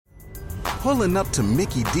Pulling up to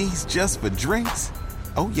Mickey D's just for drinks?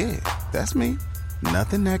 Oh yeah, that's me.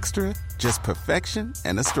 Nothing extra, just perfection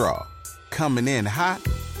and a straw. Coming in hot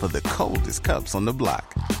for the coldest cups on the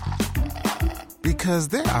block. Because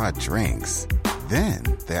there are drinks. Then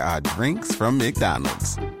there are drinks from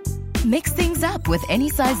McDonald's. Mix things up with any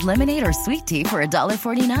size lemonade or sweet tea for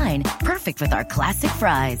 $1.49. Perfect with our classic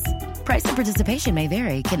fries. Price and participation may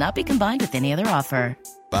vary. Cannot be combined with any other offer.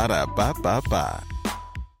 Ba-da-ba-ba-ba.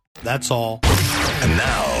 That's all. And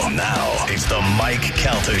now it's the Mike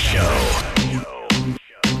Calta Show.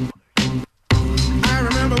 I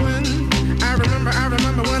remember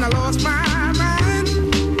when I lost my mind.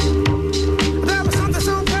 There was something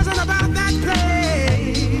so pleasant about that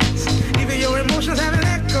place. Even your emotions have an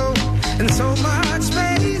echo in so much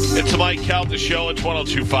space. It's the Mike Calta Show at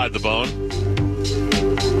 102.5 The Bone.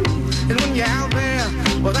 And when you're out there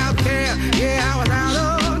without care, yeah, I was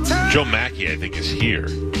out of touch. Joe Machi, I think, is here.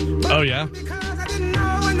 Oh, yeah?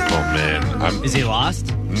 Oh, man. Is he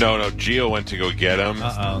lost? No, Gio went to go get him.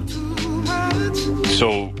 Uh-oh.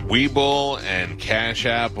 So, Webull and Cash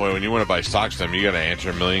App, boy, when you want to buy stocks from them, you got to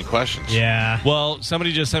answer a million questions. Yeah. Well,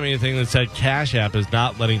 somebody just sent me a thing that said Cash App is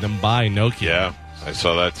not letting them buy Nokia. Yeah, I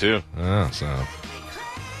saw that too. Oh, so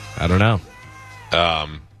I don't know.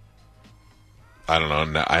 I don't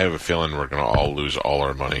know. I have a feeling we're going to all lose all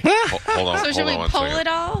our money. Hold on. So should we pull it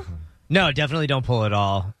all? No, definitely don't pull it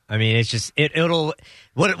all. I mean, it's just it'll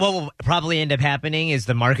what will probably end up happening is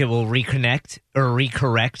the market will reconnect or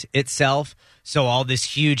recorrect itself. So all this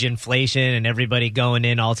huge inflation and everybody going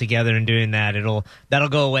in all together and doing that'll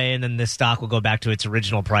go away, and then the stock will go back to its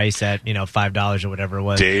original price at $5 or whatever it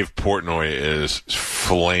was. Dave Portnoy is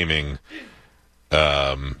flaming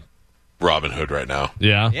Robin Hood right now.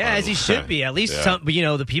 Yeah, as he should be. At least some,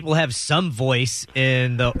 the people have some voice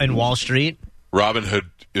in Wall Street. Robin Hood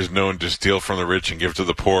is known to steal from the rich and give to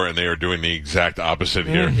the poor, and they are doing the exact opposite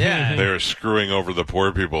here. Yeah. They are screwing over the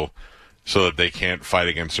poor people so that they can't fight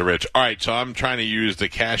against the rich. All right, so I'm trying to use the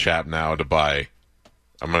Cash App now to buy.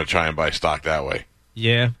 I'm going to try and buy stock that way.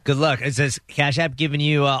 Yeah, good luck. Is this Cash App giving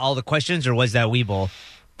you all the questions, or was that Webull?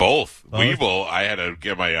 Both. Webull, I had to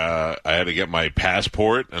get my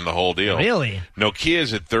passport and the whole deal. Really?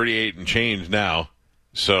 Nokia's at 38 and change now,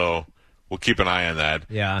 so we'll keep an eye on that.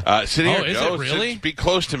 Yeah. Sit here, is Joe. it really? Be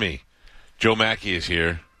close to me. Joe Machi is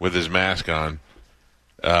here with his mask on.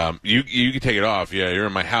 You can take it off. Yeah, you're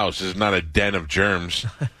in my house. This is not a den of germs.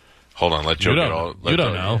 Hold on, let Joe get all. You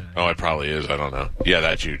don't know. Oh, it probably is. I don't know. Yeah,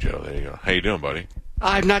 that's you, Joe. There you go. How you doing, buddy?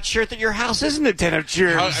 I'm not sure that your house isn't a den of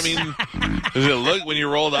germs. Does it look when you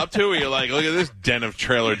rolled up to it? You're like, look at this den of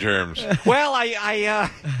trailer germs. Well,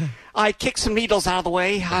 I kicked some needles out of the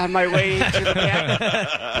way on my way to the bed.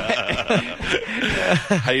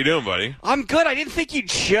 How you doing, buddy? I'm good. I didn't think you'd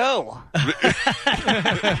show.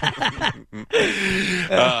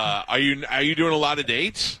 Are you doing a lot of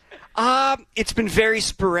dates? It's been very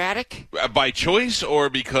sporadic. By choice or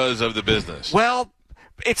because of the business? Well,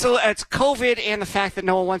 it's COVID and the fact that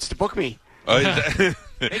no one wants to book me. They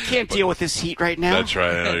can't deal with this heat right now. That's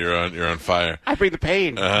right. I know you're on fire. I bring the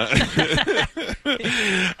pain.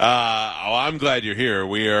 I'm glad you're here.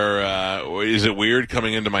 We are. Is it weird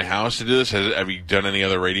coming into my house to do this? Have you done any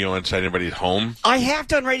other radio inside anybody's home? I have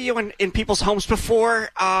done radio in people's homes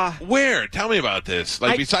before. Where? Tell me about this.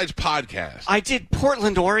 Besides podcasts. I did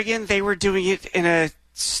Portland, Oregon. They were doing it in a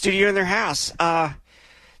studio in their house. I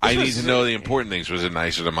need to know the important things. Was it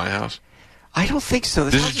nicer than my house? I don't think so.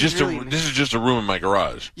 This is just a room in my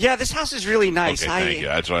garage. Yeah, this house is really nice. Okay, thank you.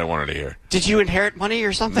 That's what I wanted to hear. Did you inherit money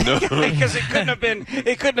or something? No. Because it couldn't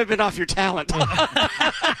have been off your talent.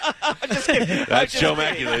 Just kidding. That's Joe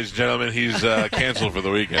Machi, ladies and gentlemen. He's canceled for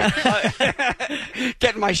the weekend.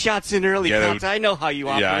 Getting my shots in early, Calta. I know how you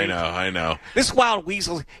operate. Yeah, I know. This wild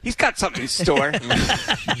weasel, he's got something in store.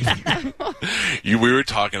 We were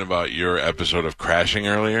talking about your episode of Crashing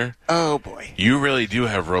earlier. Oh, boy. You really do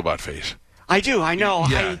have robot face. I do. I know.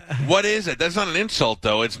 Yeah. What is it? That's not an insult,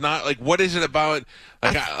 though. It's not like. What is it about?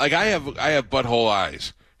 I have butthole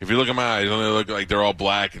eyes. If you look at my eyes, they look like they're all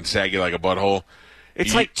black and saggy like a butthole.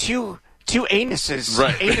 It's like two anuses.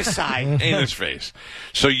 Right. Anus-eye. Anus face.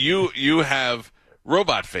 So you have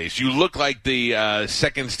robot face. You look like the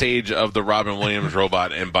second stage of the Robin Williams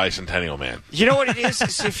robot in Bicentennial Man. You know what it is?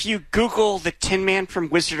 Is if you Google the Tin Man from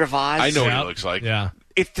Wizard of Oz. I know what he looks like. Yeah.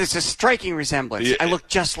 There's a striking resemblance. I look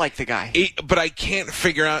just like the guy. But I can't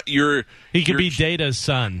figure out He could be Data's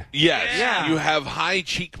son. Yes. Yeah. You have high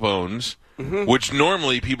cheekbones. which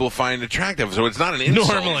normally people find attractive. So it's not an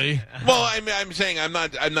insult. Normally. Well, I'm saying I'm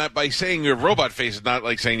not by saying you have robot face. It's not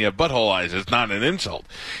like saying you have butthole eyes. It's not an insult.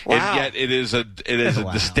 Wow. And yet it is a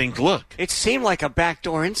distinct look. It seemed like a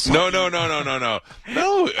backdoor insult. No.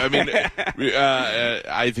 No, I mean,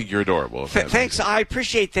 I think you're adorable. Thanks, I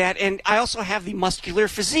appreciate that, and I also have the muscular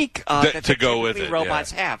physique that to go with it.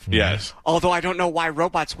 Robots have. Yes. Although I don't know why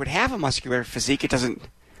robots would have a muscular physique. It doesn't.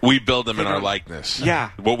 We build them in our likeness.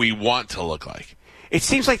 Yeah. What we want to look like. It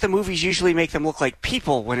seems like the movies usually make them look like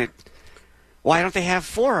people when it. Why don't they have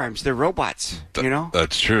forearms? They're robots, you know?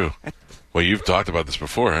 That's true. Well, you've talked about this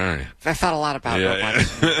before, haven't you? I thought a lot about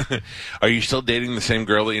robots. Are you still dating the same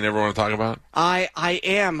girl that you never want to talk about? I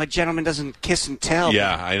am. A gentleman doesn't kiss and tell.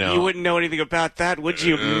 Yeah, I know. You wouldn't know anything about that, would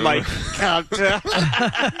you, Mike Calta?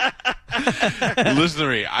 Listen to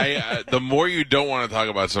me. The more you don't want to talk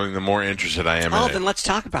about something, the more interested I am in it. Then let's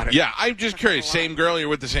talk about it. Yeah, I'm just curious. Same girl? You're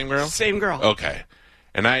with the same girl? Same girl. Okay.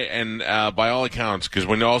 And by all accounts, because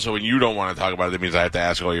when you don't want to talk about it, that means I have to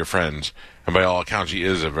ask all your friends. And by all accounts, she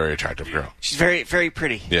is a very attractive girl. She's very, very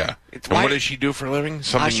pretty. Yeah. And what does she do for a living?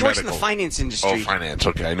 Something she works medical. in the finance industry. Oh, finance.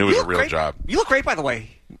 Okay, I knew it was a real job. You look great, by the way.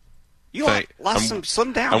 You lost some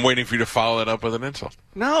slim down. I'm waiting for you to follow that up with an insult.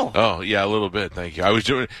 No. Oh, yeah, a little bit. Thank you. I was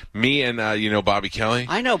doing me and Bobby Kelly.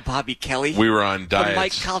 I know Bobby Kelly. We were on diets. The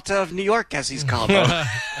Mike Calta of New York, as he's called.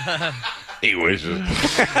 He wishes.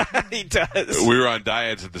 He does. We were on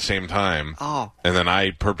diets at the same time. Oh. And then I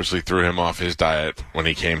purposely threw him off his diet when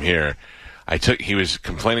he came here. He was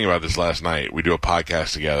complaining about this last night. We do a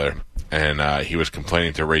podcast together, and he was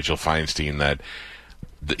complaining to Rachel Feinstein that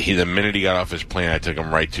the minute he got off his plane, I took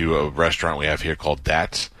him right to a restaurant we have here called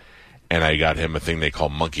Dats, and I got him a thing they call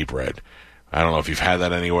monkey bread. I don't know if you've had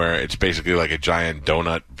that anywhere. It's basically like a giant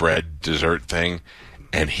donut bread dessert thing.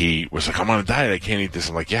 And he was like, I'm on a diet. I can't eat this.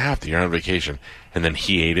 I'm like, you have to. You're on vacation. And then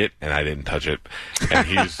he ate it, and I didn't touch it.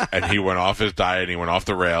 And he went off his diet. And he went off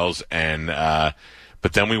the rails. And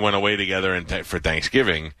but then we went away together for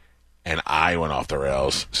Thanksgiving, and I went off the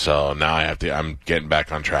rails. So now I'm getting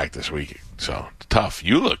back on track this week. So tough.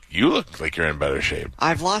 You look like you're in better shape.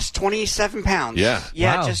 I've lost 27 pounds. Yeah.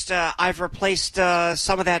 Yeah. Wow. Just I've replaced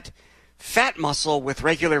some of that fat muscle with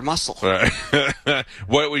regular muscle.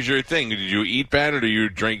 What was your thing? Did you eat bad, or do you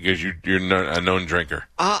drink? Because you're a known drinker.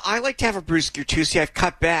 I like to have a Brewster too. See, I've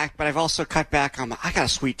cut back, but I've also cut back on. I got a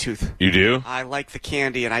sweet tooth. You do? I like the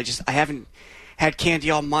candy, and I haven't had candy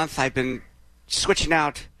all month. I've been switching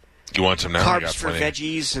out. You want some now? Carbs for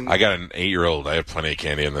veggies. And I got an 8-year-old. I have plenty of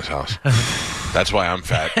candy in this house. That's why I'm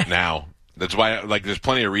fat now. That's why, there's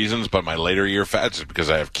plenty of reasons, but my later year fats is because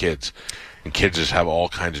I have kids, and kids just have all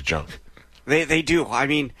kinds of junk. They do. I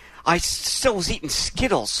mean, I still was eating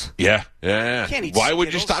Skittles. Yeah. Can't eat Why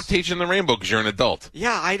would you Skittles. stop teaching the rainbow? Because you're an adult.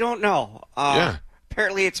 Yeah, I don't know. Yeah.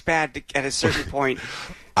 Apparently, it's bad at a certain point.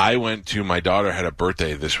 My daughter had a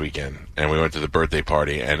birthday this weekend, and we went to the birthday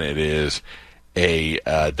party, and it is a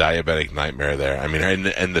diabetic nightmare there. I mean,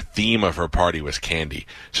 and the theme of her party was candy.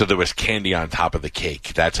 So there was candy on top of the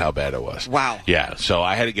cake. That's how bad it was. Wow. Yeah, so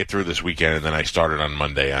I had to get through this weekend, and then I started on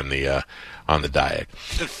Monday on the diet.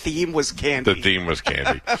 The theme was candy. The theme was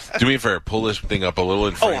candy. Do me a favor, pull this thing up a little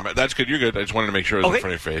in front of you. That's good. You're good. I just wanted to make sure it was in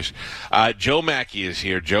front of your face. Joe Machi is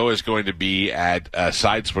here. Joe is going to be at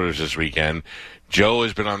Side Splitters this weekend. Joe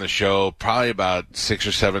has been on the show probably about 6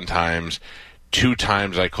 or 7 times. 2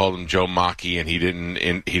 times I called him Joe Machi, and he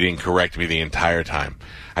didn't correct me the entire time.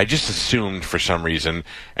 I just assumed for some reason,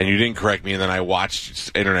 and you didn't correct me, and then I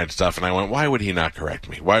watched internet stuff, and I went, why would he not correct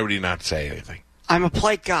me? Why would he not say anything? I'm a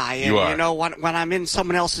polite guy, and you are. You know, when I'm in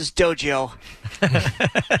someone else's dojo,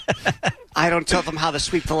 I don't tell them how to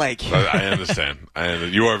sweep the leg. I understand.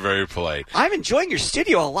 You are very polite. I'm enjoying your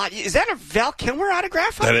studio a lot. Is that a Val Kilmer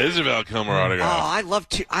autograph? That is a Val Kilmer autograph.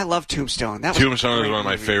 Oh, I love Tombstone. Tombstone is one of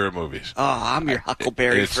my favorite movies. Oh, I'm your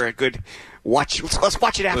Huckleberry for a good watch. Let's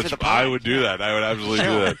watch it after the podcast. I would do that. I would absolutely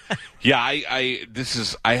do that. Yeah,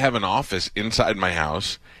 I have an office inside my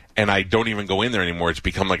house, and I don't even go in there anymore. It's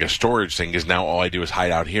become like a storage thing, because now all I do is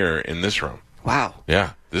hide out here in this room. Wow.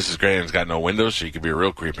 Yeah, this is great, and it's got no windows, so you could be a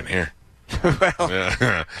real creep in here.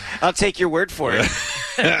 Well, I'll take your word for it.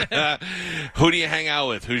 Who do you hang out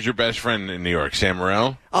with? Who's your best friend in New York? Sam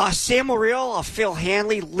Morril? Sam Morril, Phil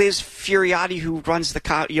Hanley, Liz Furiotti, who runs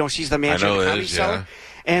she's the manager of the Comedy Cellar.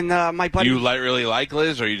 And my buddy... You really like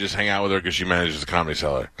Liz, or you just hang out with her because she manages the Comedy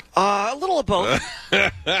Cellar? A little of both.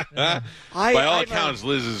 By all accounts,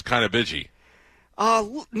 Liz is kind of bitchy.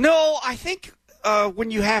 No, I think when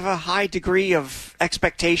you have a high degree of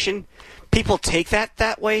expectation, people take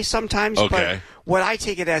that way sometimes. Okay. But what I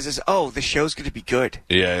take it as is, the show's going to be good.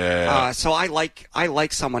 Yeah. So I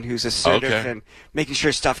like someone who's assertive and making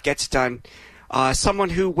sure stuff gets done. Someone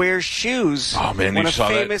who wears shoes. Oh man, when you a saw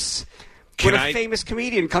famous that. When a famous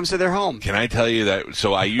comedian comes to their home. Can I tell you that?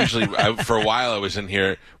 So I usually, for a while, I was in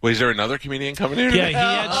here. Was there another comedian coming here? Yeah,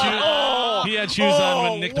 he had shoes on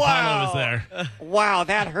when Nick DiPaolo was there. Wow,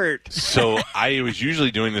 that hurt. So I was usually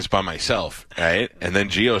doing this by myself, right? And then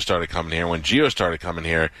Gio started coming here. When Gio started coming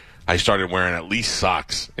here, I started wearing at least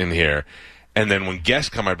socks in here. And then when guests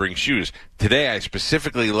come, I bring shoes. Today, I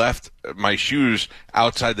specifically left my shoes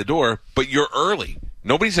outside the door, but you're early.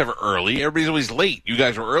 Nobody's ever early. Everybody's always late. You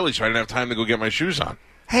guys were early, so I didn't have time to go get my shoes on.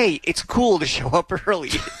 Hey, it's cool to show up early.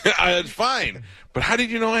 That's fine. But how did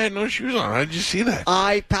you know I had no shoes on? How did you see that?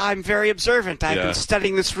 I'm very observant. I've been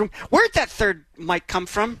studying this room. Where'd that third mic come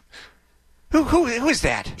from? Who is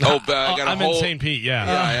that? I'm in St. Pete,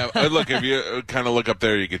 Yeah, look, if you kind of look up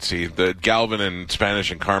there, you can see the Galvin and Spanish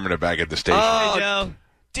and Carmen are back at the station. Oh, Joe.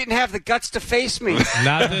 Didn't have the guts to face me.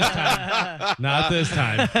 Not this time. Not this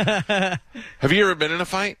time. Have you ever been in a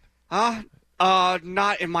fight?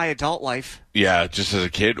 Not in my adult life. Yeah, just as a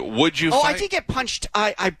kid. Would you fight? I did get punched.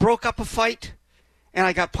 I broke up a fight, and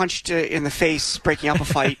I got punched in the face breaking up a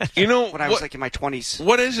fight. When I was in my 20s.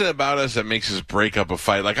 What is it about us that makes us break up a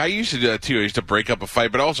fight? Like, I used to do that too. I used to break up a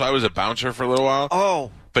fight, but also I was a bouncer for a little while.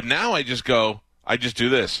 Oh. But now I just do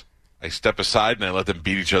this. I step aside and I let them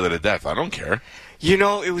beat each other to death. I don't care.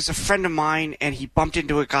 It was a friend of mine, and he bumped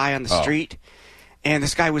into a guy on the street, and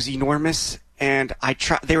this guy was enormous, and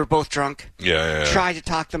they were both drunk. Yeah. Tried to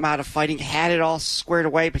talk them out of fighting, had it all squared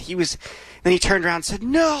away, but then he turned around and said,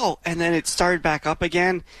 no, and then it started back up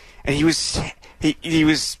again, and he was going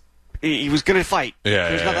to fight.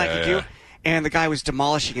 There's nothing I could do. And the guy was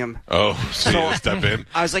demolishing him. Oh, so you step in.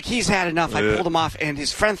 I was like, he's had enough. I pulled him off, and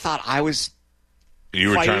his friend thought I was You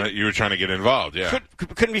were trying to get involved, yeah.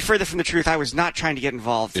 Couldn't be further from the truth. I was not trying to get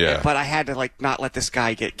involved, but I had to not let this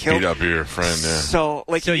guy get killed. Beat up your friend, yeah. So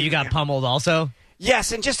you got pummeled also?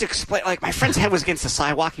 Yes, and just to explain, my friend's head was against the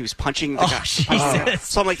sidewalk. He was punching the guy. Jesus.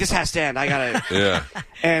 So I'm like, this has to end. I gotta. Yeah.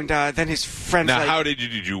 And then his friend. Now, how did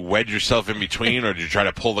you wedge yourself in between, or did you try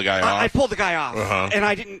to pull the guy off? I pulled the guy off, and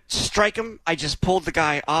I didn't strike him. I just pulled the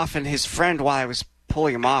guy off, and his friend, while I was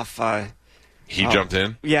pulling him off, he jumped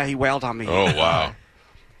in. Yeah, he wailed on me. Oh wow.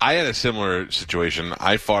 I had a similar situation.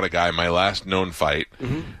 I fought a guy, my last known fight.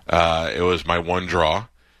 Mm-hmm. It was my one draw,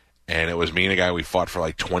 and it was me and a guy. We fought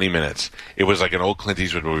for 20 minutes. It was like an old Clint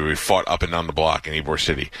Eastwood movie. We fought up and down the block in Ybor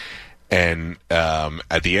City. And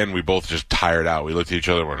at the end, we both just tired out. We looked at each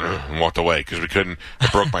other and walked away because we couldn't. I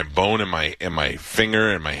broke my bone in my finger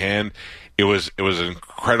and my hand. It was an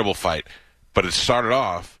incredible fight. But it started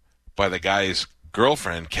off by the guy's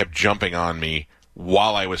girlfriend kept jumping on me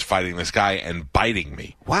while I was fighting this guy and biting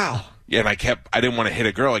me. Wow. Yeah, and I didn't want to hit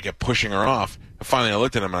a girl. I kept pushing her off. Finally, I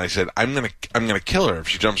looked at him and I said, I'm gonna kill her if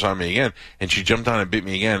she jumps on me again. And she jumped on and bit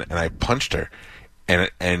me again, and I punched her.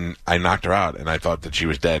 And I knocked her out, and I thought that she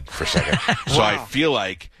was dead for a second. So I feel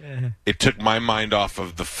like it took my mind off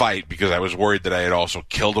of the fight because I was worried that I had also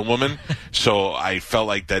killed a woman. So I felt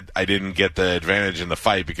like that I didn't get the advantage in the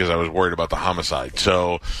fight because I was worried about the homicide.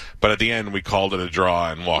 But at the end, we called it a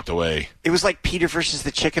draw and walked away. It was like Peter versus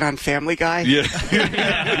the chicken on Family Guy. Yeah.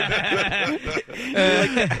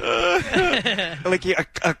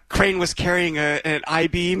 A crane was carrying an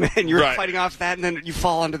I-beam, and you were fighting off that, and then you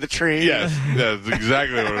fall onto the train. Yes, that's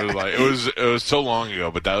exactly what it was like. It was so long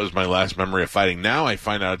ago, but that was my last memory of fighting. Now I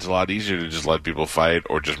find out it's a lot easier to just let people fight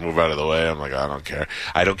or just move out of the way. I'm like, I don't care.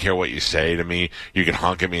 I don't care what you say to me. You can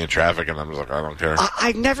honk at me in traffic, and I'm just like, I don't care.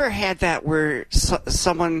 I've never had that where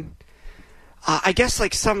someone, I guess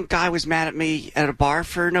some guy was mad at me at a bar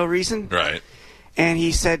for no reason. Right. And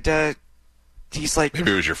he said, he's like,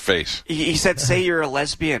 maybe it was your face. He said, say you're a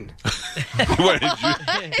lesbian.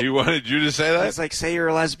 He wanted you to say that? He's like, say you're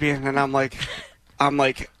a lesbian. And I'm like, I'm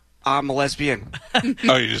a lesbian.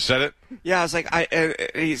 Oh, you just said it? Yeah, I was like,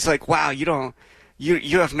 he's like, wow, you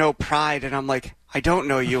have no pride. And I'm like, I don't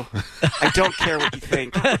know you. I don't care what you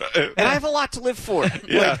think. And I have a lot to live for.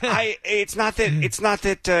 Yeah. It's not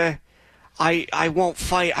that I won't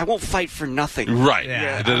fight. I won't fight for nothing. Right.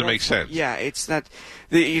 Yeah. It doesn't make sense. Yeah, it's not.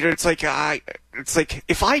 It's like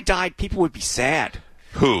if I died, people would be sad.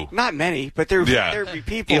 Who? Not many, but there would be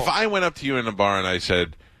people. If I went up to you in a bar and I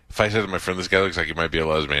said to my friend, this guy looks like he might be a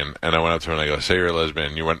lesbian, and I went up to him and I go, say you're a lesbian,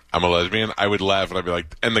 and you went, I'm a lesbian, I would laugh and I'd be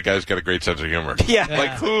like, and the guy's got a great sense of humor. Yeah.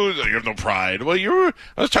 Like, who? You have no pride. Well, I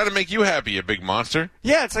was trying to make you happy, you big monster.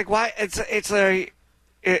 Yeah, it's like, why? Am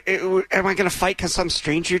I going to fight because some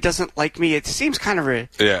stranger doesn't like me? It seems kind of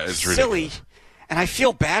it's silly. Ridiculous. And I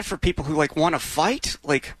feel bad for people who like want to fight.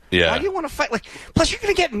 Like, Yeah. why do you want to fight? Like, plus you're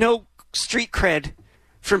going to get no street cred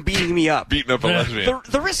from beating me up. Beating up a lesbian.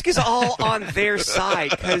 The risk is all on their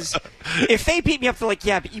side, because if they beat me up, they're like,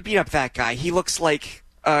 yeah, but you beat up that guy. He looks like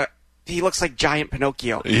giant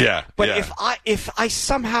Pinocchio. Yeah. But yeah. if I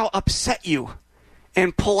somehow upset you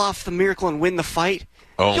and pull off the miracle and win the fight,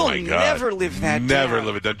 you'll my God. never live that Never down.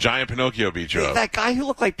 live it down. Giant Pinocchio beat you up. That guy who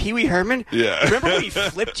looked like Pee Wee Herman? Yeah. Remember when he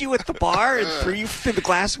flipped you at the bar and threw you through the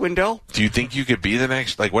glass window? Do you think you could be the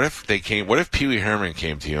next? Like, what if Pee Wee Herman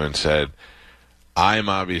came to you and said, I'm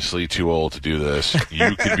obviously too old to do this.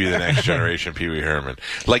 You could be the next generation Pee Wee Herman.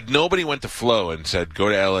 Like, nobody went to Flo and said, go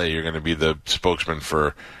to L.A., you're going to be the spokesman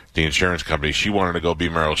for the insurance company. She wanted to go be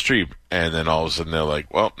Meryl Streep, and then all of a sudden they're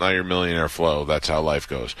like, well, now you're millionaire Flo. That's how life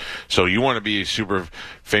goes. So you want to be a super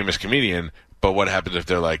famous comedian, but what happens if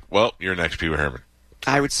they're like, well, you're next Pee Wee Herman?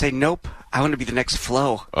 I would say, nope. I want to be the next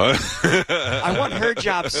Flo. I want her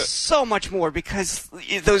job so much more, because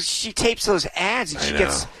she tapes those ads and she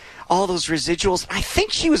gets all those residuals. I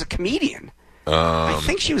think she was a comedian. I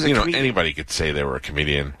think she was a comedian. Anybody could say they were a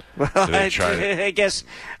comedian. Well, I guess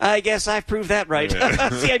I've proved that right.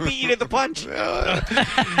 See, I beat you to the punch.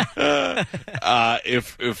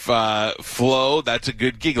 If Flo, that's a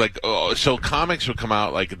good gig. Like, so comics will come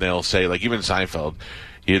out, like, they'll say, like, even Seinfeld,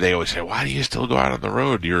 they always say, why do you still go out on the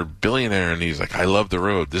road? You're a billionaire. And he's like, I love the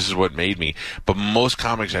road. This is what made me. But most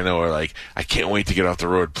comics I know are like, I can't wait to get off the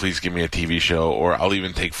road. Please give me a TV show, or I'll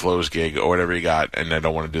even take Flo's gig or whatever you got, and I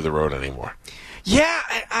don't want to do the road anymore. Yeah,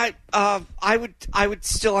 I would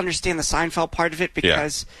still understand the Seinfeld part of it,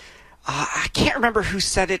 because I can't remember who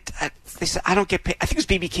said it. They said, I don't get paid. I think it was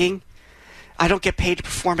B.B. King. I don't get paid to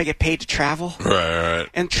perform. I get paid to travel. Right.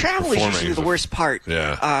 And travel is usually the worst part.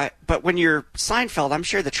 Yeah. But when you're Seinfeld, I'm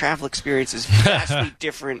sure the travel experience is vastly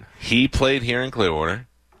different. He played here in Clearwater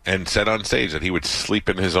and said on stage that he would sleep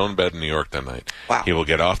in his own bed in New York that night. Wow. He will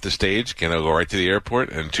get off the stage, go right to the airport,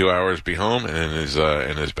 and 2 hours be home and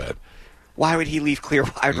in his bed. Why would he leave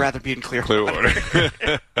Clearwater? I'd rather be in Clearwater.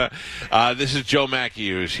 This is Joe Machi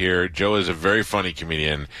who's here. Joe is a very funny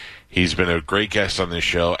comedian. He's been a great guest on this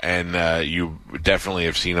show, and you definitely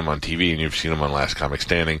have seen him on TV, and you've seen him on Last Comic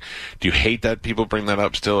Standing. Do you hate that people bring that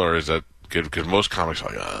up still, or is that good? Because most comics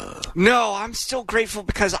are like, No, I'm still grateful,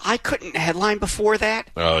 because I couldn't headline before that.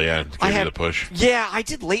 Oh, yeah. Give you the push. Yeah, I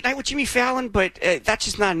did Late Night with Jimmy Fallon, but that's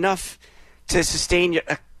just not enough to sustain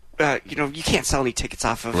you can't sell any tickets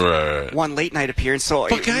off of one late night appearance. So,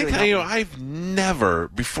 but can I tell you, I've never,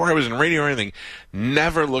 before I was in radio or anything,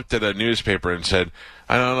 never looked at a newspaper and said,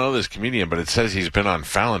 I don't know this comedian, but it says he's been on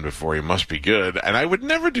Fallon before. He must be good. And I would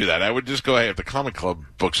never do that. I would just go, hey, if the comic club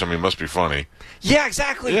books him, he must be funny. Yeah,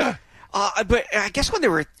 exactly. Yeah. But I guess when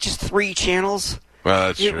there were just 3 channels,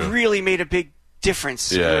 that's it true. really made a big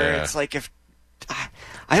difference. Yeah. Where it's like, if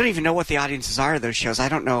I don't even know what the audiences are of those shows. I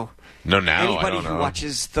don't know. No, now anybody I don't know. who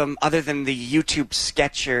watches them other than the YouTube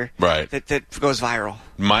sketcher that goes viral.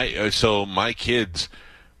 My kids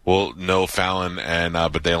will know Fallon, and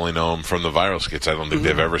but they only know him from the viral skits. I don't think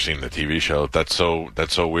they've ever seen the TV show. That's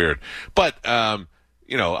so weird. But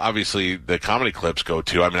obviously the comedy clips go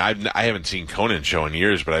too. I mean, I haven't seen Conan's show in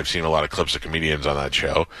years, but I've seen a lot of clips of comedians on that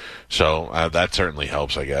show. So that certainly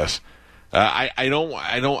helps, I guess. I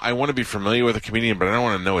want to be familiar with a comedian, but I don't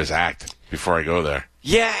want to know his act before I go there.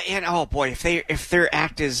 Yeah, and oh boy, if their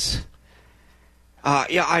act is,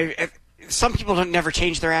 some people don't never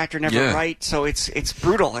change their act or never write, so it's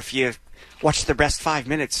brutal if you watch the best 5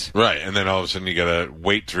 minutes. Right, and then all of a sudden you got to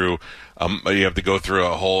wait through. You have to go through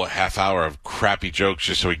a whole half hour of crappy jokes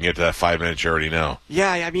just so we can get to that 5 minutes you already know.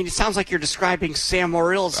 Yeah, I mean, it sounds like you're describing Sam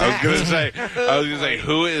Morrill's act. I was gonna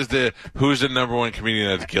say, who's the number one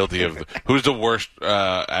comedian that's guilty of? Who's the worst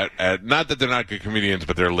at? Not that they're not good comedians,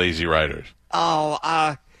 but they're lazy writers.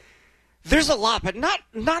 Oh, there's a lot, but not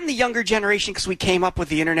in the younger generation, because we came up with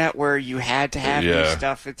the internet where you had to have new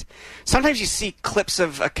stuff. Sometimes you see clips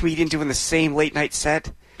of a comedian doing the same late night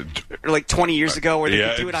set, like 20 years ago, where they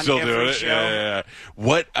could do it on every show. Yeah.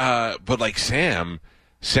 What? But like Sam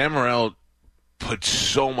Morril put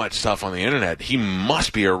so much stuff on the internet. He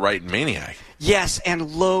must be a writing maniac. Yes,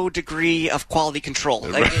 and low degree of quality control.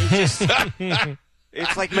 Like,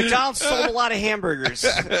 it's like McDonald's sold a lot of hamburgers.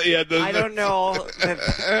 I don't know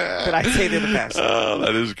that I'd say they're the best. Oh,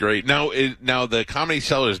 that is great. Now the Comedy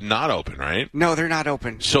Cellar is not open, right? No, they're not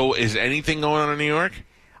open. So is anything going on in New York?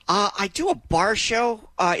 I do a bar show.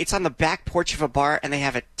 It's on the back porch of a bar, and they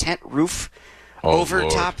have a tent roof over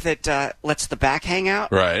top that lets the back hang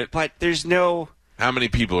out. Right. But there's no... How many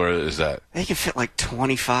people is that? They can fit like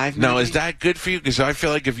 25. Now, maybe. is that good for you? Because I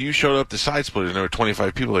feel like if you showed up to Side Split and there were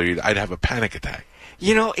 25 people there, I'd have a panic attack.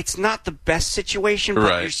 You know, it's not the best situation, but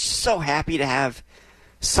Right. you're so happy to have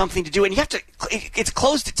something to do. And you have to, it's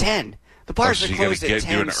closed at 10. The bars are closed at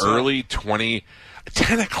 10. Do an early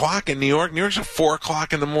 10 o'clock in New York. New York's a 4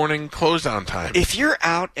 o'clock in the morning close down time. If you're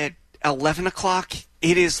out at 11 o'clock,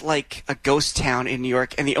 it is like a ghost town in New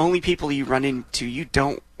York, and the only people you run into you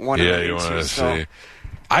don't want to run into. Yeah, you want to see.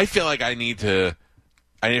 I feel like I need to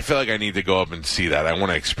go up and see that. I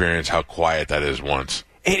want to experience how quiet that is once.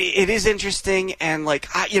 It is interesting, and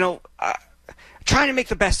trying to make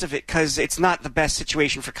the best of it because it's not the best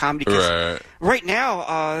situation for comedy. Right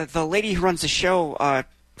now, the lady who runs the show,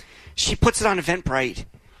 she puts it on Eventbrite,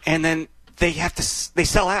 and then they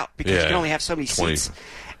sell out because you can only have so many seats.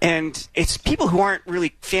 And it's people who aren't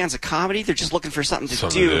really fans of comedy; they're just looking for something to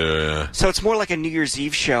do. So it's more like a New Year's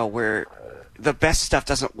Eve show where the best stuff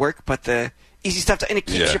doesn't work, but the easy stuff, and it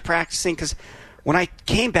keeps you practicing because. When I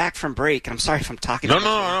came back from break, and I'm sorry if I'm talking.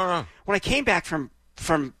 No. When I came back from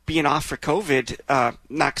being off for COVID,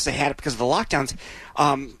 not because I had it because of the lockdowns,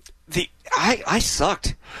 I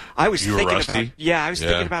sucked. I was thinking rusty?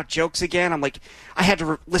 Thinking about jokes again. I'm like, I had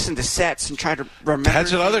to listen to sets and try to remember.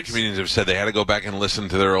 That's what other comedians have said. They had to go back and listen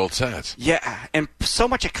to their old sets. Yeah, and so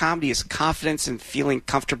much of comedy is confidence and feeling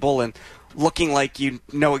comfortable and looking like you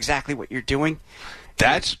know exactly what you're doing.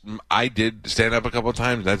 I did stand up a couple of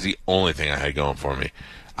times. That's the only thing I had going for me.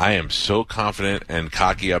 I am so confident and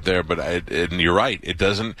cocky up there, and you're right.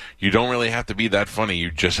 You don't really have to be that funny. You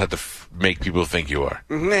just have to make people think you are.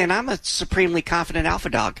 And I'm a supremely confident alpha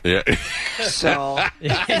dog. Yeah. So.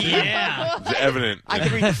 Yeah. It's evident. I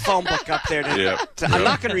can read the phone book up there. I'm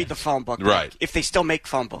not going to read the phone book. Right. If they still make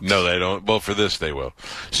phone books. No, they don't. Well, for this, they will.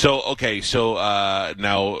 So, okay. So,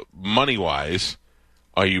 now, money-wise,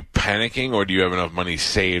 are you panicking, or do you have enough money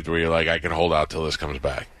saved where you're like, I can hold out till this comes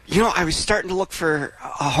back? You know, I was starting to look for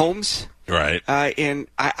homes. Right. And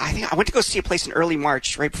I think I went to go see a place in early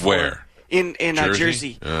March, right before. Where? In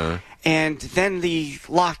Jersey. And then the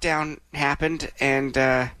lockdown happened, and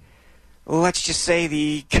let's just say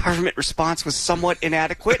the government response was somewhat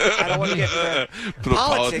inadequate. I don't want to get into the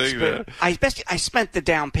politics, but I spent the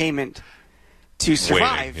down payment to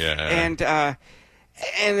survive. Waiting.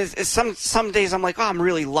 And some days I'm like, oh, I'm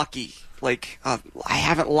really lucky. Like, I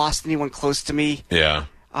haven't lost anyone close to me. Yeah.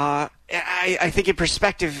 I think in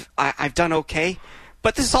perspective, I've done okay.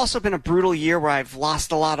 But this has also been a brutal year where I've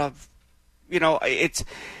lost a lot of,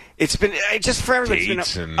 it's been, just for everybody,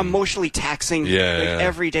 it's been emotionally taxing.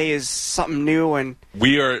 Every day is something new. And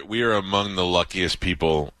we are among the luckiest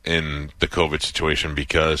people in the COVID situation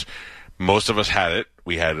because most of us had it.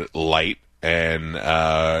 We had it light. And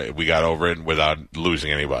we got over it without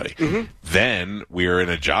losing anybody. Mm-hmm. Then we were in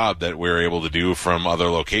a job that we were able to do from other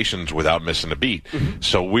locations without missing a beat. Mm-hmm.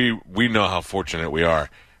 So we know how fortunate we are.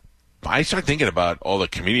 I start thinking about all the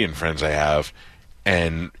comedian friends I have,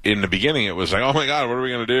 and in the beginning it was like, oh my God, what are we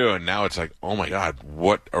going to do? And now it's like, oh my God,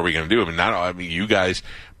 what are we going to do? I mean, you guys,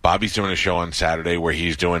 Bobby's doing a show on Saturday where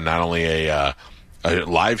he's doing not only a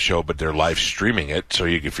live show, but they're live streaming it. So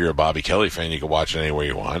if you're a Bobby Kelly fan, you can watch it anywhere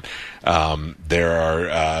you want. There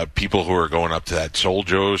are people who are going up to that Soul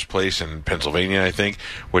Joe's place in Pennsylvania, I think,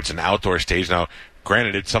 where it's an outdoor stage. Now,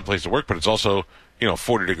 granted, it's someplace to work, but it's also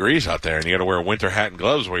 40 degrees out there, and you got to wear a winter hat and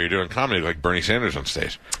gloves while you're doing comedy like Bernie Sanders on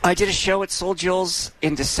stage. I did a show at Soul Joe's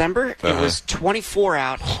in December. It was 24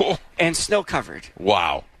 out and snow covered.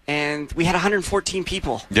 Wow. And we had 114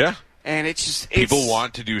 people. Yeah. And it's just people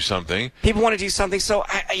want to do something. People want to do something. So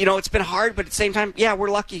it's been hard, but at the same time, yeah, we're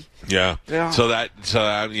lucky. Yeah.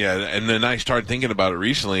 And then I started thinking about it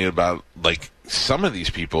recently about like some of these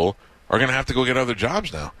people are going to have to go get other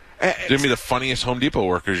jobs now. They're going to be the funniest Home Depot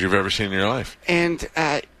workers you've ever seen in your life. And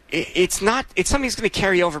it's something that's going to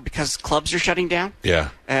carry over because clubs are shutting down. Yeah.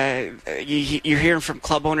 You're hearing from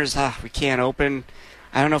club owners, we can't open.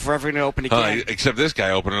 I don't know if we're ever going to open again. Except this guy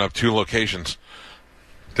opening up 2 locations.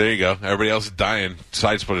 There you go. Everybody else is dying.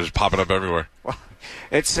 Side splitters popping up everywhere. Well,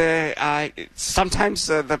 it's sometimes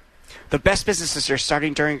the best businesses are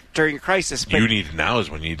starting during a crisis. But now is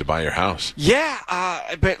when you need to buy your house.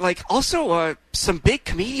 Yeah, but like also some big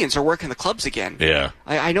comedians are working the clubs again. Yeah,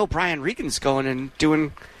 I know Brian Regan's going and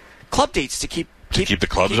doing club dates to keep the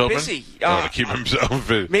clubs open. Busy. To keep himself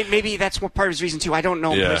busy. Maybe that's one part of his reason too. I don't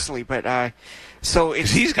know him personally, but. So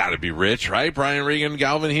he's got to be rich, right? Brian Regan,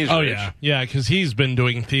 Galvin, he's rich. Yeah, because he's been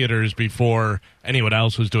doing theaters before anyone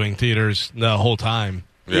else was doing theaters the whole time.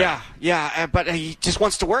 Yeah, but he just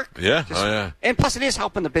wants to work. Yeah, and plus it is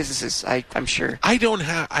helping the businesses. I'm sure.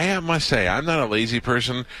 I must say, I'm not a lazy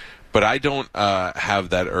person, but I don't have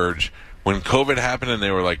that urge when COVID happened and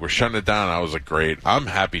they were like, we're shutting it down, I was like, great. I'm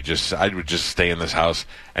happy. I would just stay in this house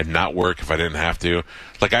and not work if I didn't have to.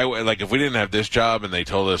 Like if we didn't have this job and they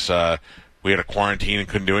told us we had a quarantine and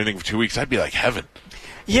couldn't do anything for 2 weeks, I'd be like heaven.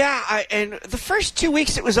 Yeah, and the first 2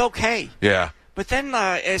 weeks it was okay. Yeah. But then,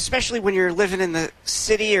 especially when you're living in the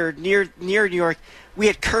city or near New York, we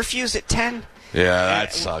had curfews at 10. Yeah,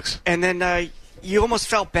 that sucks. And then you almost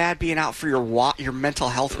felt bad being out for your mental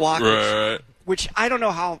health walk. Right. Which I don't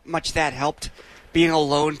know how much that helped, being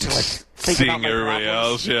alone to like think seeing about my everybody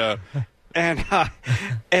problems. else. Yeah. And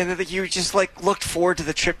then you just like looked forward to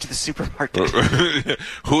the trip to the supermarket.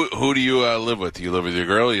 Who do you live with? Do you live with your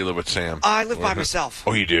girl or you live with Sam? I live by myself.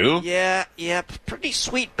 Oh, you do? Yeah, pretty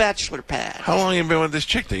sweet bachelor pad. How long have you been with this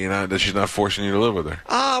chick that she's not forcing you to live with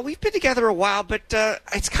her? We've been together a while, but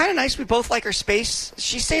it's kind of nice. We both like our space.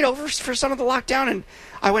 She stayed over for some of the lockdown, and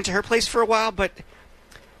I went to her place for a while, but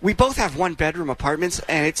we both have one-bedroom apartments,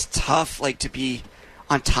 and it's tough, like, to be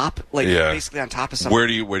on top, basically on top of something. Where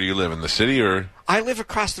do you live, in the city or? I live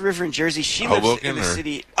across the river in Jersey. She lives Hoboken, in the or?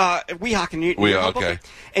 city, Weehawken, near Hoboken. Okay.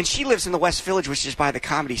 And she lives in the West Village, which is by the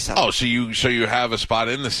Comedy Cellar. Oh, so you have a spot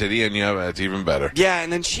in the city, and it's even better. Yeah,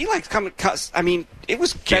 and then she likes coming. I mean, it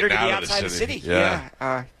was better to be Getting out outside of the city.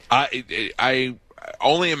 Yeah. I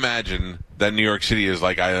only imagine that New York City is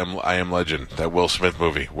like I Am Legend, that Will Smith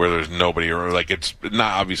movie, where there's nobody, or like it's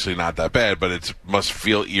obviously not that bad, but it must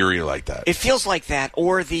feel eerie like that. It feels like that,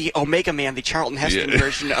 or the Omega Man, the Charlton Heston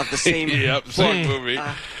version of the same. Same movie.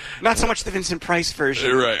 Not so much the Vincent Price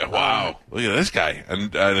version. Right. Wow. Look at this guy.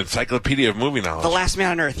 An encyclopedia of movie knowledge. The Last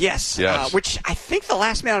Man on Earth, yes. Which I think The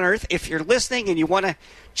Last Man on Earth, if you're listening and you want to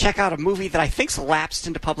check out a movie that I think's lapsed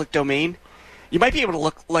into public domain, you might be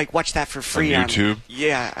able to watch that for free on YouTube.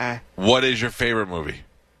 Yeah. What is your favorite movie?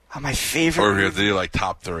 My favorite. Or do you like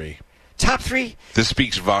top three? Top three? This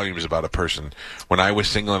speaks volumes about a person. When I was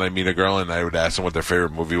single and I'd meet a girl and I would ask them what their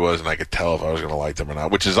favorite movie was, and I could tell if I was going to like them or not,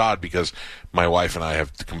 which is odd because my wife and I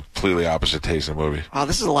have completely opposite tastes in movies. Oh,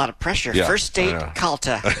 this is a lot of pressure. Yeah, First date,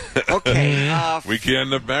 Calta. Okay. We can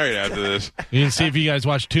end up married after this. You can see if you guys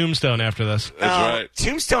watch Tombstone after this. That's right.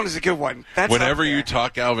 Tombstone is a good one. Whenever you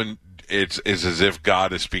talk, Alvin, it's as if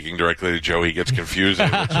God is speaking directly to Joe. He gets confused.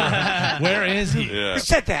 Where is he? Who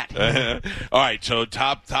said that? All right, so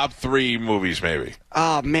top three movies, maybe.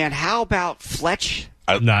 Oh, man, how about Fletch?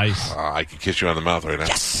 Nice. I can kiss you on the mouth right now.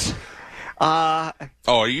 Yes.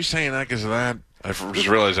 Are you saying that because of that? I just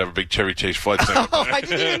realized I have a big Chevy Chase Fletch thing. Oh, I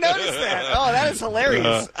didn't even notice that. Oh, that is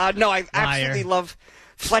hilarious. No, I absolutely love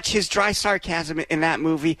Fletch, his dry sarcasm in that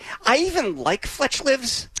movie. I even like Fletch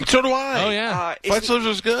Lives. So do I. Oh, yeah. Fletch Lives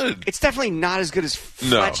is good. It's definitely not as good as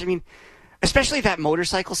Fletch. No. I mean, especially that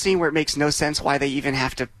motorcycle scene where it makes no sense why they even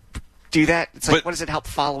have to do that. It's like, what does it help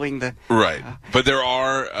following the... Right. But there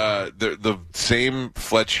are... the same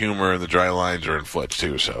Fletch humor and the dry lines are in Fletch,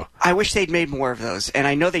 too, so... I wish they'd made more of those. And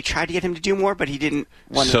I know they tried to get him to do more, but he didn't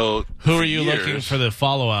want to... So, who are you looking for the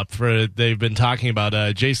follow-up? They've been talking about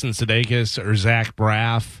Jason Sudeikis or Zach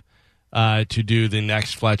Braff to do the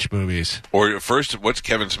next Fletch movies. Or first, what's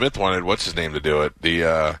Kevin Smith wanted? What's his name to do it?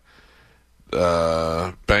 The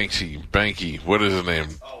Banky. What is his name?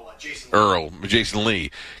 Jason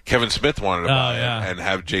Lee. Kevin Smith wanted to buy it and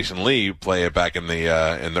have Jason Lee play it back in the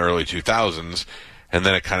early 2000s, and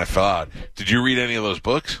then it kind of fell out. Did you read any of those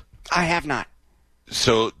books? I have not.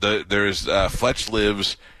 So there's Fletch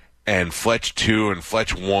Lives and Fletch 2 and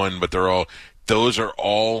Fletch 1, but those are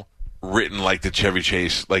all written like the Chevy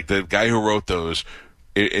Chase. Like the guy who wrote those,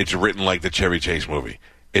 it's written like the Chevy Chase movie.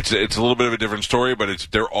 It's a little bit of a different story, but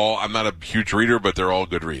they're all. I'm not a huge reader, but they're all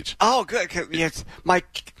good reads. Oh, good. Yes, can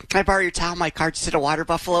I borrow your towel? My cart's to the water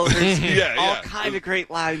buffalo. There's all kind of great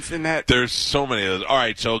lines in that. There's so many of those. All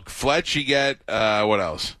right, so Fletch, you get what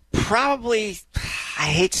else? Probably, I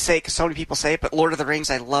hate to say it because so many people say it, but Lord of the Rings.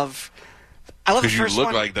 I love the first one. Because you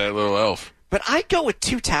look like that little elf. But I'd go with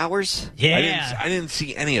Two Towers. Yeah, I didn't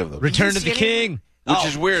see any of them. Return of the King. Which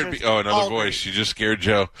is weird. Another voice. You just scared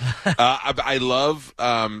Joe. I love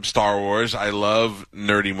Star Wars. I love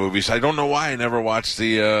nerdy movies. I don't know why I never watched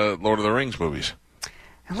the Lord of the Rings movies.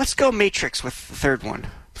 And let's go Matrix with the third one.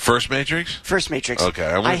 First Matrix? First Matrix. Okay.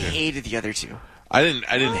 I hated the other two. I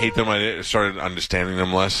didn't hate them. I started understanding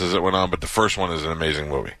them less as it went on, but the first one is an amazing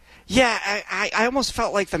movie. Yeah, I almost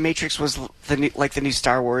felt like the Matrix was the new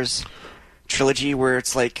Star Wars trilogy, where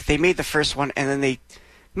it's like they made the first one and then they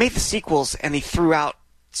made the sequels and they threw out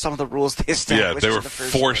some of the rules they established. Yeah, they were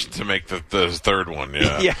forced to make the third one.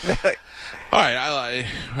 Yeah. Yeah. All right,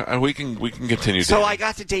 we can continue. So dating. I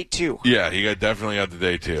got to date 2. Yeah, you definitely got the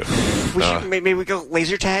date 2. Maybe we go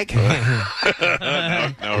laser tag.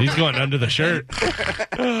 No. He's going under the shirt.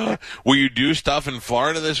 Will you do stuff in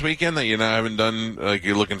Florida this weekend that you haven't done? Like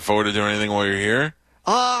you're looking forward to doing anything while you're here?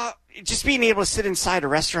 Just being able to sit inside a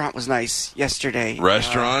restaurant was nice yesterday.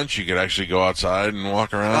 Restaurants, you could actually go outside and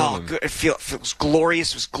walk around. Good. It feels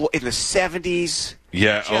glorious. It was in the 70s.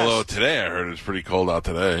 Yeah, although today I heard it's pretty cold out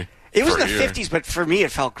today. It was in the 50s, but for me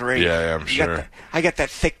it felt great. Yeah, I'm sure. I got that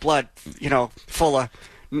thick blood, full of.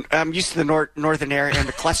 I'm used to the northern air and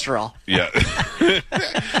the cholesterol. Yeah.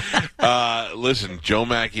 Listen, Joe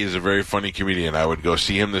Machi is a very funny comedian. I would go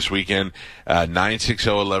see him this weekend,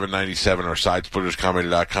 960-1197 or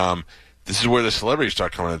sidesplitterscomedy.com. This is where the celebrities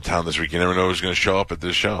start coming to town this week. You never know who's going to show up at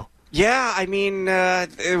this show. Yeah, I mean,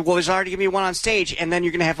 there's already going to be one on stage, and then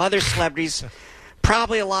you're going to have other celebrities.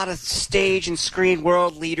 Probably a lot of stage and screen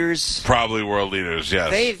world leaders. Probably world leaders,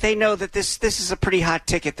 yes. They know that this is a pretty hot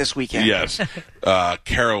ticket this weekend. Yes.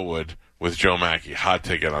 Carolwood with Joe Machi, hot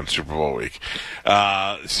ticket on Super Bowl week.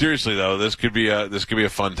 Seriously though, this could be a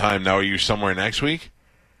fun time. Now, are you somewhere next week?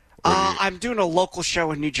 I'm doing a local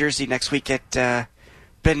show in New Jersey next week at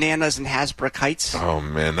Bananas in Hasbrook Heights. Oh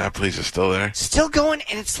man, that place is still there. Still going,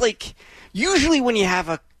 and it's like usually when you have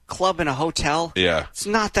a club in a hotel, it's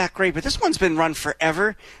not that great, but this one's been run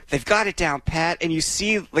forever. They've got it down pat, and you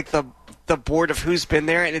see like the board of who's been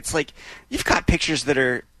there, and it's like you've got pictures that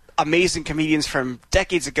are amazing comedians from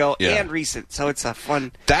decades ago and recent, so it's a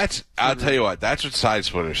fun. I'll tell you what, that's what Side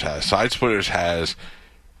Splitters has. Side Splitters has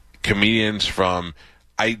comedians from.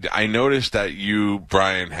 I noticed that you,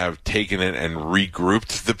 Brian, have taken it and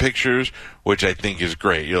regrouped the pictures, which I think is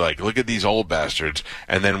great. You're like, look at these old bastards.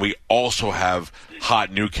 And then we also have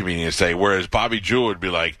hot new comedians say, whereas Bobby Jewell would be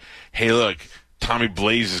like, hey, look, Tommy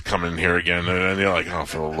Blaze is coming in here again. And you're like, oh,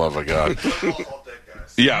 for the love of God.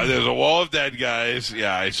 Yeah, there's a wall of dead guys.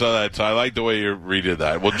 Yeah, I saw that. So I like the way you redid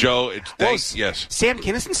that. Well, Joe, yes. Sam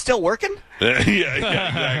Kinison still working? Yeah,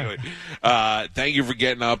 exactly. Thank you for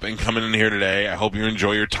getting up and coming in here today. I hope you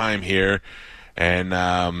enjoy your time here, and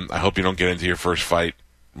I hope you don't get into your first fight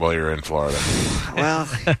while you're in Florida. Well,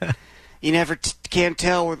 you never can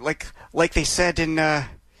tell. Like they said in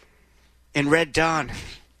Red Dawn,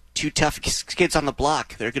 2 tough kids on the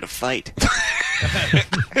block. They're gonna fight.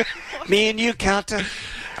 Me and you, Calta.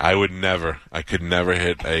 I could never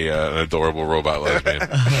hit an adorable robot lesbian. All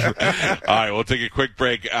right, we'll take a quick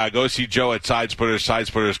break. Go see Joe at Sidesplitters,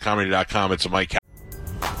 sidesplitterscomedy.com. It's a Mike.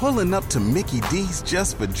 Pulling up to Mickey D's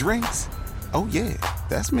just for drinks? Oh, yeah,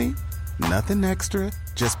 that's me. Nothing extra,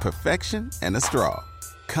 just perfection and a straw.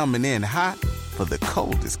 Coming in hot for the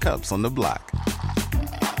coldest cups on the block.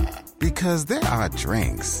 Because there are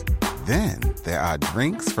drinks. Then there are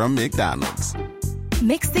drinks from McDonald's.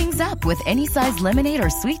 Mix things up with any size lemonade or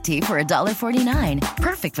sweet tea for $1.49.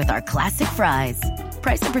 Perfect with our classic fries.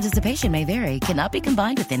 Price and participation may vary. Cannot be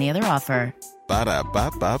combined with any other offer.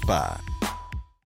 Ba-da-ba-ba-ba.